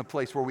puts us in the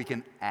place where we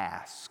can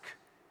ask,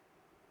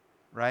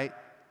 right?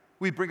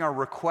 We bring our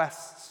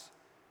requests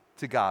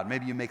to God.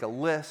 Maybe you make a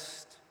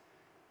list.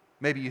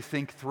 Maybe you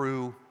think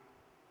through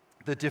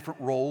the different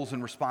roles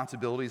and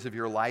responsibilities of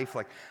your life.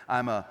 Like,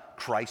 I'm a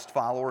Christ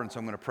follower, and so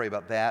I'm going to pray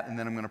about that, and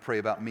then I'm going to pray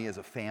about me as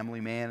a family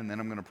man, and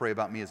then I'm going to pray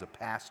about me as a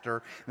pastor,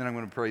 and then I'm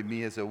going to pray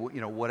me as a,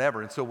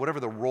 whatever. And so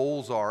whatever the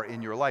roles are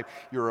in your life,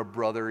 you're a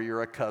brother,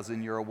 you're a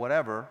cousin, you're a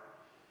whatever,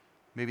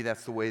 maybe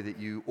that's the way that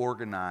you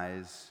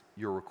organize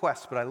your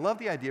requests. But I love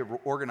the idea of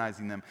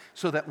organizing them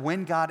so that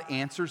when God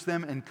answers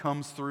them and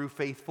comes through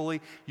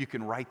faithfully, you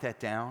can write that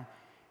down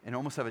and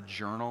almost have a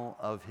journal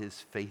of his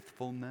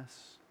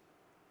faithfulness.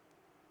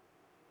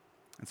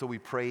 And so we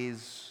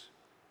praise,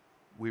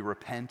 we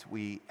repent,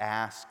 we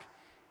ask,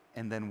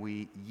 and then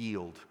we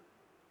yield.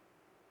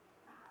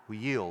 We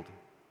yield,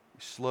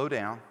 we slow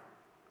down,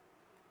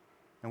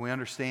 and we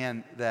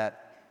understand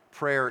that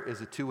prayer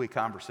is a two-way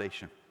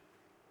conversation.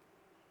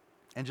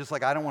 And just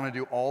like I don't want to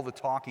do all the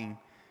talking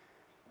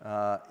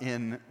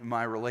in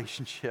my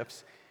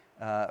relationships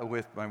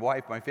with my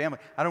wife, my family,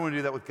 I don't want to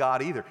do that with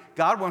God either.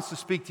 God wants to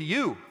speak to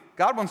you.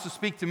 God wants to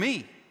speak to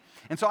me.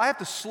 And so I have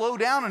to slow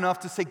down enough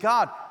to say,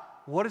 God,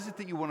 what is it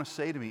that you want to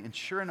say to me? And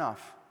sure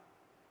enough,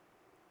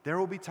 there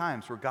will be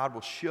times where God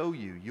will show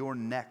you your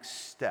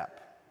next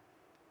step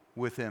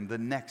with him, the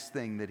next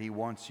thing that he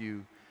wants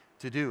you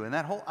to do. And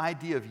that whole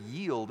idea of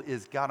yield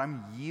is, God,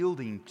 I'm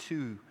yielding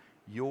to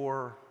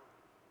your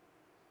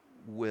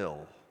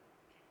will.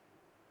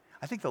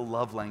 I think the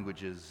love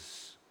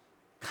languages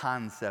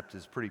concept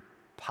is pretty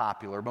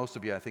popular. Most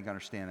of you, I think,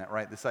 understand that,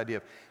 right? This idea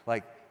of,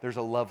 like, there's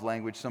a love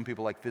language. Some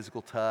people like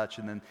physical touch,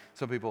 and then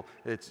some people,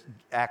 it's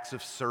acts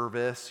of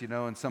service,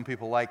 and some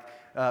people like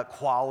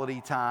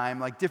quality time.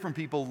 Like, different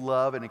people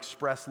love and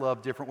express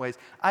love different ways.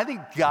 I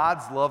think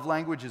God's love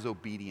language is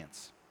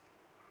obedience.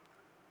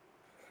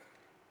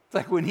 It's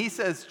like when he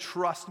says,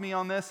 trust me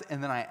on this,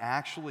 and then I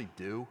actually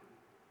do.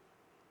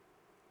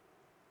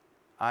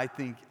 I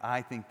think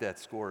that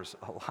scores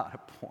a lot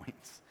of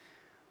points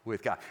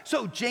with God.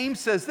 So James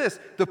says this: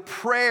 the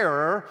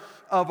prayer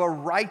of a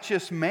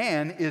righteous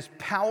man is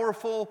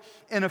powerful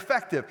and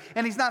effective.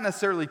 And he's not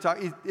necessarily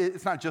talking,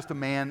 it's not just a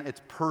man,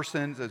 it's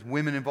persons, there's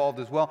women involved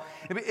as well.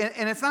 And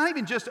it's not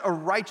even just a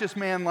righteous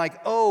man like,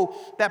 oh,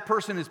 that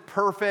person is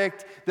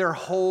perfect, they're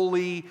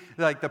holy,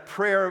 like the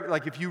prayer,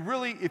 like if you're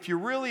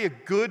really a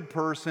good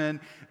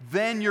person,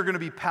 then you're going to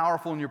be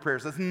powerful in your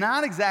prayers. That's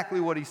not exactly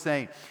what he's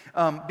saying.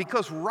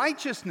 Because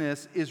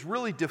righteousness is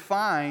really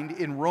defined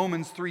in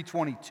Romans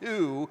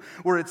 3:22,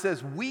 where it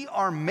says, we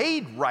are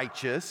made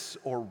righteous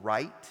or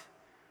right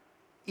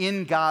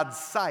in God's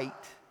sight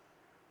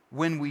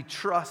when we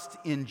trust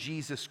in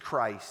Jesus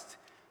Christ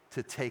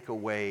to take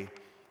away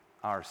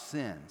our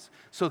sins.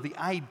 So the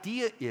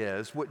idea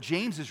is, what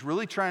James is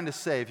really trying to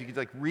say, if you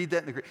could read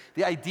that in the Greek,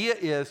 the idea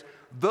is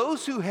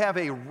those who have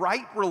a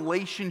right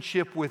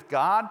relationship with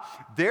God,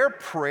 their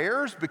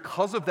prayers,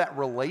 because of that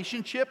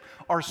relationship,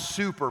 are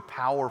super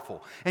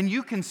powerful. And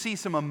you can see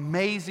some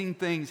amazing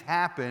things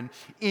happen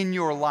in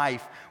your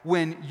life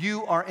when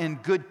you are in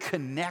good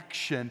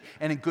connection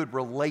and in good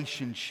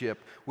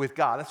relationship with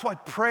God. That's why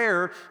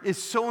prayer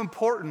is so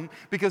important,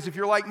 because if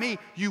you're like me,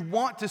 you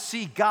want to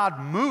see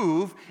God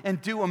move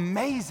and do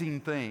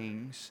amazing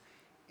things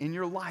in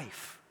your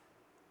life.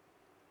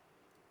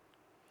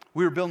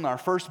 We were building our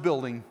first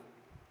building,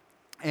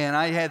 and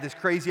I had this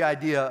crazy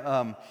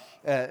idea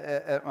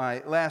at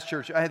my last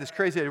church. I had this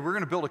crazy idea. We're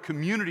going to build a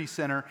community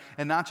center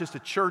and not just a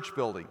church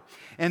building.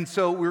 And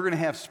so we were going to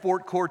have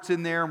sport courts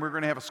in there, and we were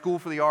going to have a school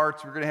for the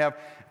arts. We were going to have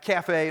a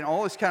cafe and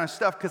all this kind of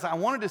stuff, because I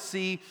wanted to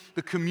see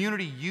the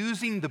community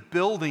using the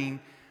building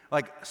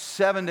like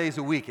 7 days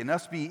a week, and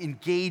us be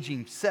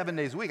engaging 7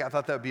 days a week. I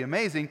thought that would be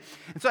amazing.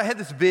 And so I had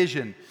this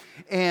vision.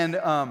 And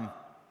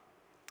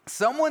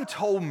someone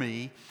told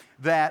me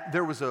that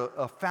there was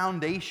a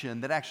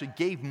foundation that actually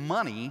gave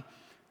money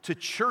to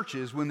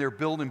churches when they're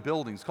building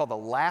buildings, called the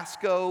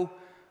Lasco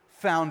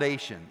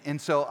Foundation. And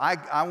so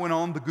I went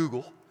on to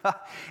Google,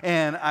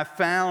 and I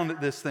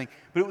found this thing,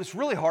 but it was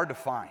really hard to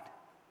find.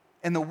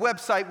 And the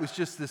website was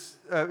just this,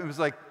 it was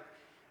like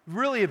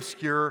really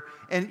obscure,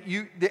 and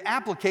the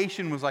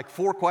application was like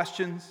 4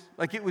 questions,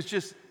 like it was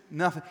just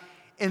nothing.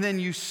 And then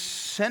you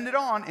send it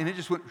on, and it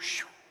just went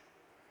shoo.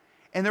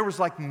 And there was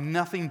like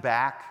nothing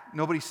back.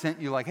 Nobody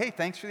sent you like, hey,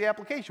 thanks for the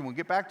application. We'll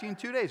get back to you in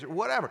 2 days or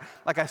whatever.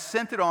 Like, I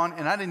sent it on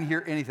and I didn't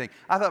hear anything.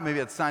 I thought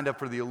maybe I'd signed up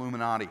for the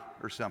Illuminati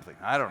or something.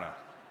 I don't know.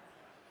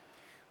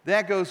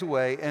 That goes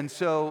away. And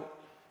so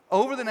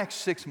over the next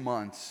 6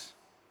 months,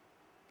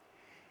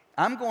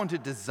 I'm going to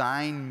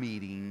design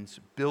meetings,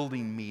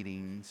 building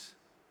meetings,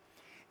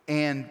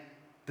 and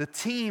the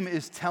team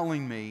is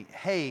telling me,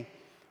 hey,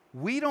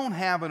 we don't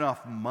have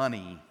enough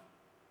money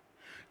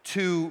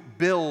to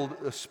build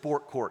a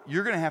sport court.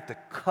 You're going to have to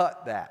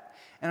cut that.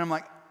 And I'm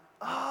like,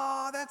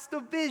 oh, that's the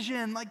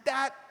vision. Like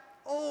that,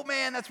 oh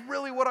man, that's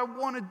really what I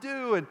want to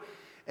do.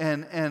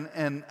 And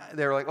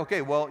they're like,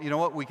 okay, well, you know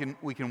what? We can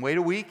wait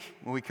a week.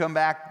 When we come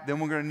back,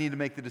 then we're going to need to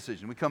make the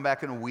decision. We come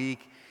back in a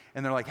week,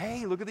 and they're like,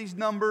 hey, look at these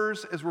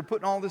numbers. As we're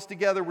putting all this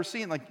together, we're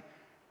seeing like,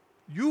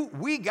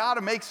 we got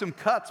to make some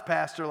cuts,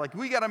 Pastor. Like,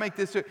 we got to make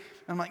this.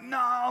 I'm like, no,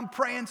 I'm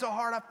praying so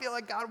hard. I feel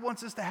like God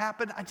wants this to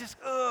happen. I just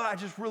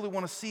really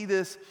want to see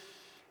this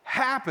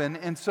happen.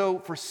 And so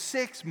for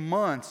 6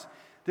 months,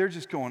 they're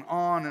just going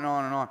on and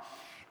on and on.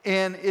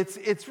 And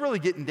it's really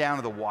getting down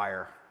to the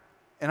wire.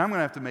 And I'm going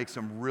to have to make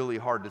some really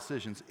hard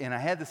decisions. And I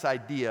had this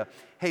idea,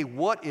 hey,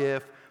 what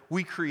if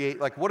we create,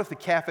 like, what if the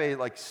cafe,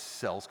 like,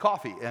 sells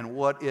coffee? And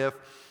what if,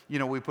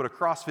 we put a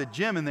CrossFit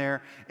gym in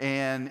there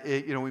and,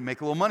 we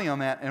make a little money on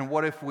that? And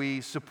what if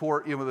we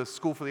support, the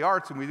School for the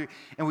Arts and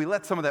we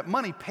let some of that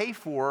money pay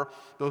for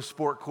those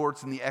sport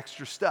courts and the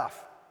extra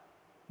stuff?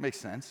 Makes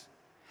sense.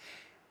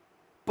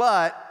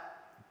 But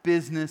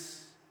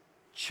business,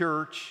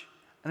 church,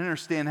 I didn't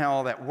understand how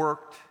all that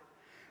worked.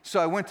 So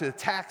I went to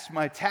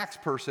my tax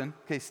person.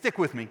 Okay, stick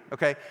with me,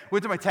 okay?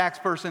 Went to my tax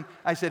person.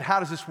 I said, how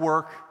does this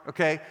work,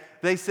 okay?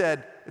 They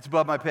said, it's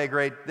above my pay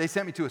grade. They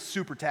sent me to a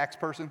super tax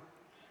person.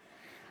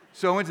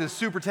 So I went to the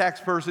super tax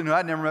person who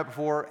I'd never met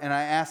before, and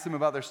I asked them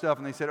about their stuff,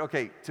 and they said,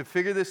 okay, to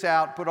figure this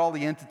out, put all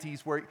the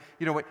entities where,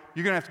 you're going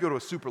to have to go to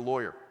a super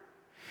lawyer.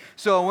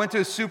 So I went to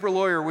a super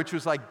lawyer, which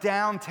was like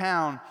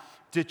downtown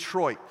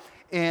Detroit.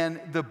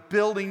 And the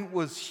building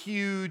was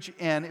huge,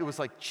 and it was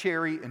like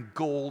cherry and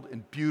gold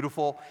and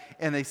beautiful.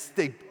 And they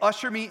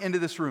usher me into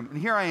this room. And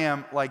here I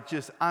am, like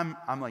I'm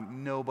like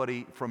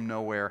nobody from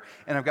nowhere.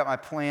 And I've got my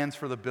plans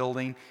for the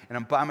building, and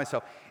I'm by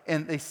myself.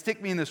 And they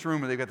stick me in this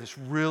room, and they've got this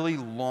really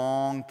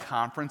long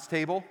conference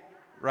table,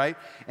 right?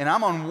 And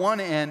I'm on one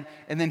end,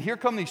 and then here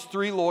come these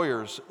three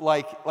lawyers,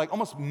 like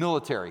almost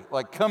military.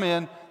 Like come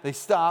in, they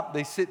stop,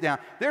 they sit down.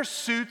 Their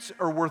suits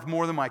are worth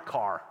more than my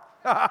car.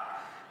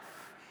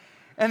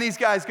 And these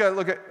guys go,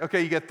 look,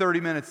 okay, you got 30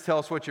 minutes, tell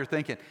us what you're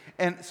thinking.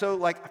 And so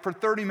like for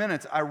 30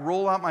 minutes, I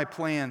roll out my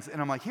plans,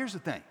 and I'm like, here's the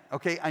thing,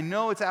 okay? I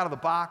know it's out of the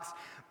box,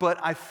 but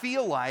I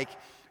feel like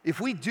if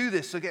we do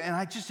this, okay, and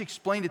I just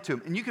explained it to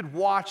them, and you could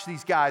watch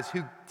these guys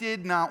who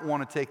did not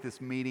want to take this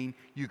meeting,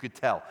 you could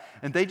tell.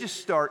 And they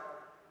just their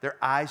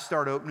eyes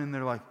start opening,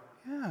 they're like,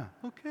 yeah,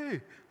 okay,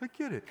 I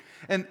get it.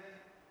 And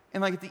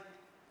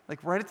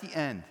like right at the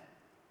end,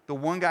 the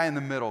one guy in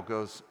the middle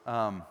goes,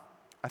 I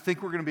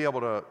think we're going to be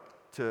able to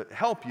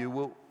help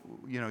you.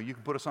 You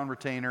can put us on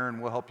retainer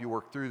and we'll help you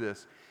work through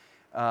this.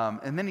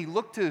 And then he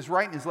looked to his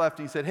right and his left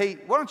and he said, hey,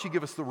 why don't you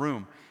give us the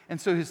room?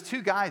 And so his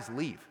two guys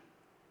leave.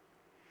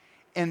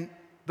 And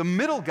the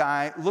middle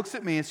guy looks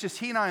at me, it's just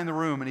he and I in the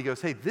room, and he goes,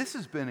 hey, this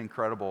has been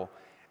incredible.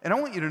 And I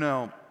want you to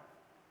know,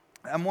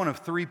 I'm one of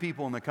 3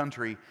 people in the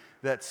country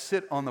that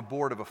sit on the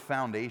board of a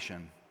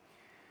foundation.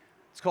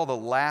 It's called the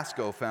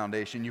Lasco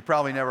Foundation. You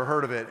probably never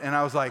heard of it. And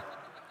I was like,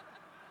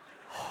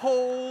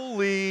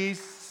 holy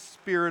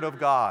Spirit of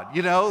God.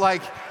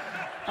 I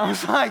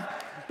was like,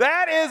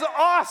 that is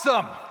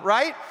awesome,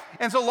 right?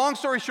 And so long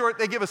story short,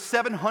 they give us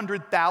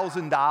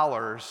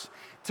 $700,000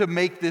 to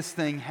make this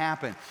thing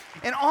happen.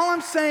 And all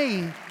I'm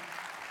saying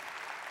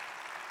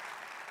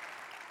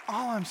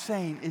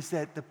is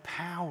that the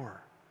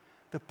power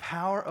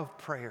of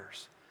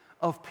prayers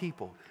of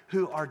people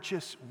who are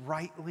just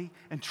rightly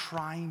and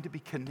trying to be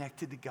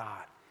connected to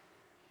God,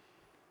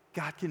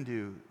 God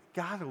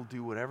will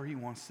do whatever he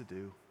wants to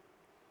do.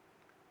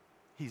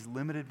 He's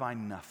limited by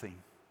nothing,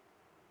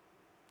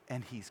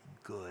 and he's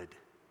good.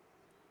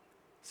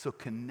 So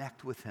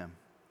connect with him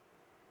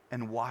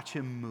and watch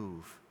him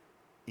move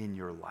in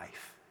your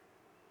life.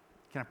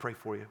 Can I pray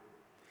for you?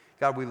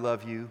 God, we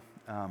love you.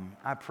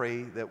 I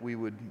pray that we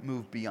would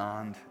move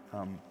beyond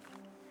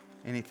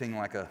anything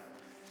like a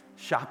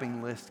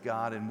shopping list,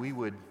 God, and we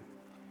would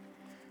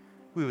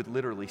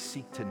literally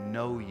seek to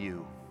know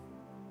you.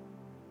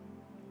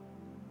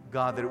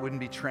 God, that it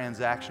wouldn't be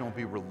transactional, it would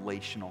be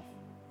relational.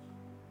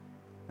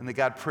 And that,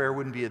 God, prayer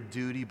wouldn't be a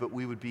duty, but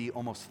we would be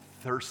almost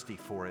thirsty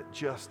for it,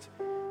 just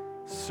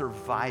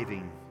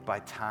surviving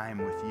by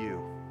time with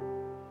you.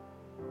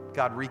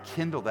 God,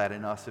 rekindle that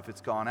in us if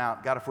it's gone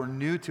out. God, if we're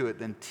new to it,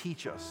 then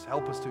teach us.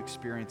 Help us to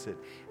experience it.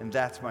 And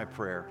that's my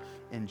prayer.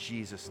 In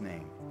Jesus'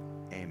 name,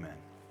 amen.